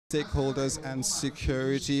Stakeholders and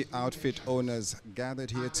security outfit owners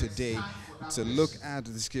gathered here today to look at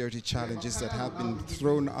the security challenges that have been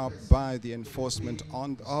thrown up by the enforcement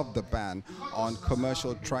of the ban on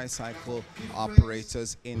commercial tricycle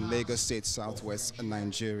operators in Lagos State, Southwest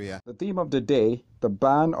Nigeria. The theme of the day, the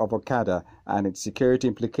ban of Okada and its security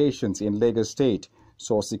implications in Lagos State,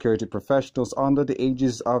 saw security professionals under the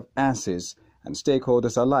aegis of ASIS and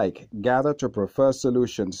stakeholders alike gather to prefer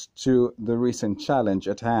solutions to the recent challenge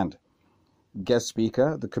at hand. Guest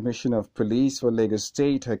speaker, the Commissioner of Police for Lagos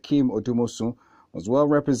State, Hakeem Odumosu, was well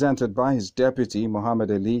represented by his deputy,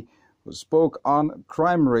 Mohammed Ali, who spoke on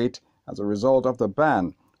crime rate as a result of the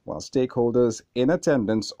ban, while stakeholders in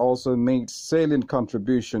attendance also made salient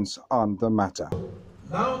contributions on the matter.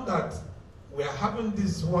 Now that we are having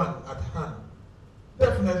this one at hand,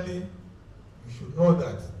 definitely you should know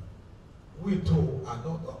that we too are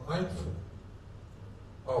not unmindful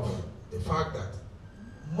of the fact that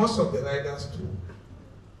most of the riders too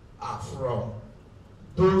are from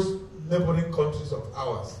those neighboring countries of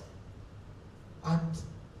ours. And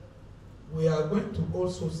we are going to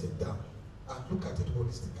also sit down and look at it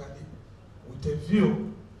holistically with a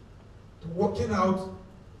view to working out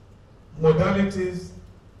modalities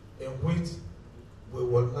in which we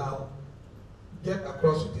will now get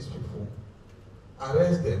across to these people,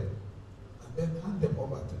 arrest them, and then hand them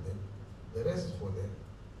over to them. The rest is for them.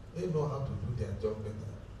 They know how to do their job better.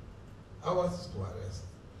 Ours is to arrest,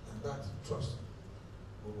 and that trust,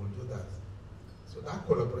 we will do that. So that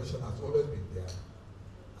collaboration has always been there,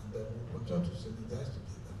 and then we continue to synergize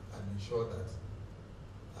together and ensure that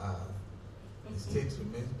the state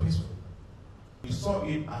remains peaceful. We saw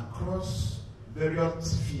it across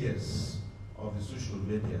various spheres of the social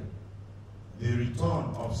media. The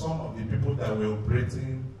return of some of the people that were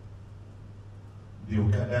operating the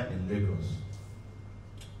Okada in Lagos.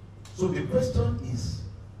 So the question is,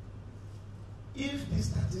 if the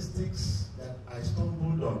statistics that I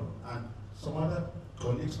stumbled on and some other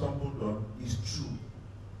colleagues stumbled on is true,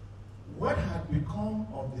 what had become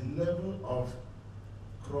of the level of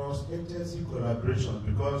cross-agency collaboration?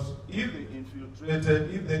 Because if they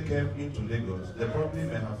infiltrated, if they came into Lagos, they probably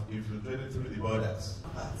may have infiltrated through the borders.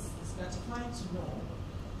 But it's gratifying to know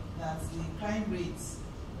that the crime rates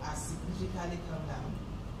are significantly come down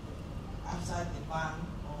after the ban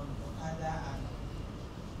on Okada and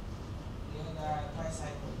the other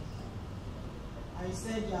tricycle. And you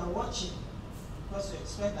said you are watching because you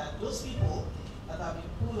expect that those people that have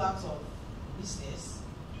been pulled out of business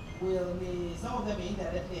will be, some of them be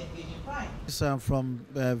indirectly engaged in crime. From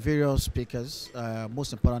various speakers,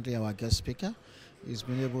 most importantly our guest speaker, he's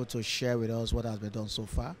been able to share with us what has been done so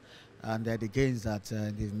far and the gains that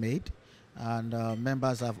they've made. And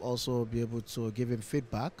members have also been able to give him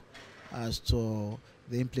feedback as to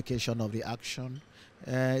the implication of the action.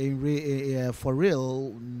 For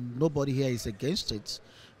real, nobody here is against it,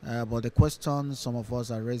 but the question some of us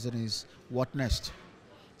are raising is what next?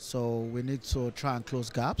 So we need to try and close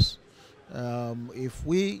gaps. If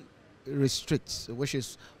we restrict, which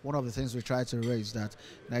is one of the things we try to raise, that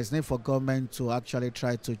there is need for government to actually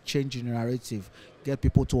try to change the narrative, get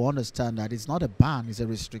people to understand that it's not a ban, it's a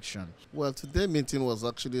restriction. Well, today's meeting was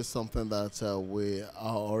actually something that we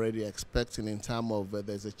are already expecting in terms of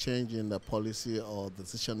there's a change in the policy or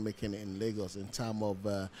decision making in Lagos in terms of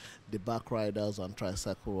the back riders and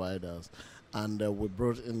tricycle riders. And we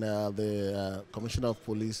brought in the Commissioner of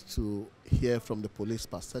Police to hear from the police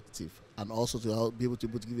perspective and also to help be able to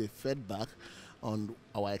give a feedback on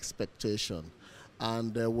our expectation.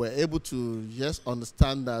 And we're able to just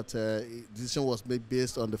understand that the decision was made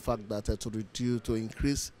based on the fact that to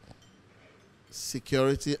increase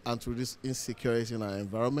security and to reduce insecurity in our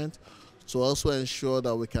environment, to also ensure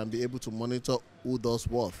that we can be able to monitor who does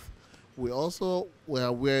what. We also were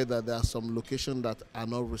aware that there are some locations that are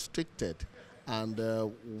not restricted and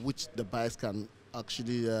which the bikes can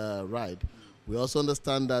actually ride. We also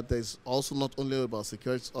understand that there's also not only about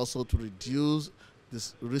security, it's also to reduce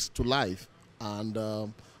this risk to life. And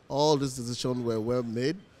all these decisions were well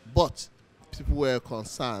made, but people were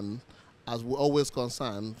concerned, as we always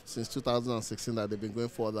concerned since 2016, that they've been going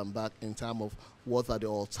forward and back in terms of what are the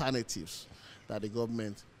alternatives that the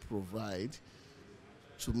government provide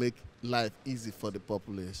to make life easy for the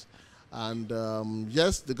populace. And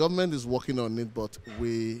yes, the government is working on it, but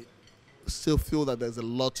we still feel that there's a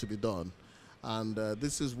lot to be done. And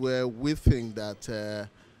this is where we think that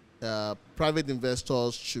private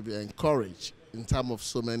investors should be encouraged in terms of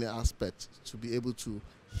so many aspects to be able to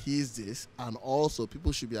hears this, and also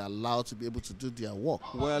people should be allowed to be able to do their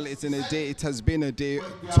work. Well, it has been a day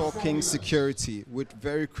talking security, with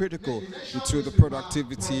very critical to the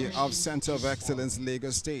productivity of Center of Excellence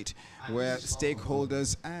Lagos State, where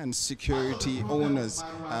stakeholders and security owners,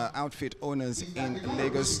 outfit owners in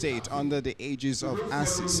Lagos State under the aegis of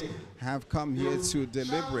ASIS have come here to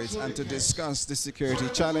deliberate and to discuss the security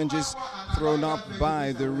challenges thrown up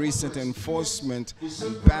by the recent enforcement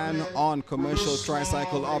ban on commercial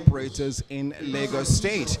tricycle operators in Lagos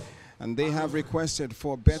State. And they have requested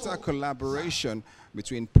for better collaboration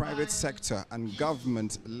between private sector and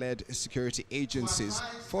government-led security agencies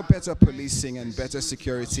for better policing and better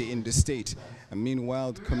security in the state. And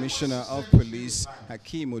meanwhile, the Commissioner of Police,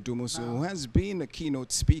 Hakeem Odumusu, who has been a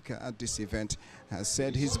keynote speaker at this event, has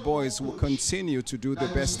said his boys will continue to do the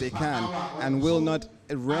best they can and will not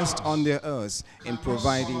rest on their oars in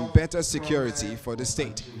providing better security for the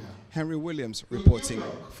state. Henry Williams reporting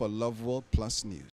for Lovewell Plus News.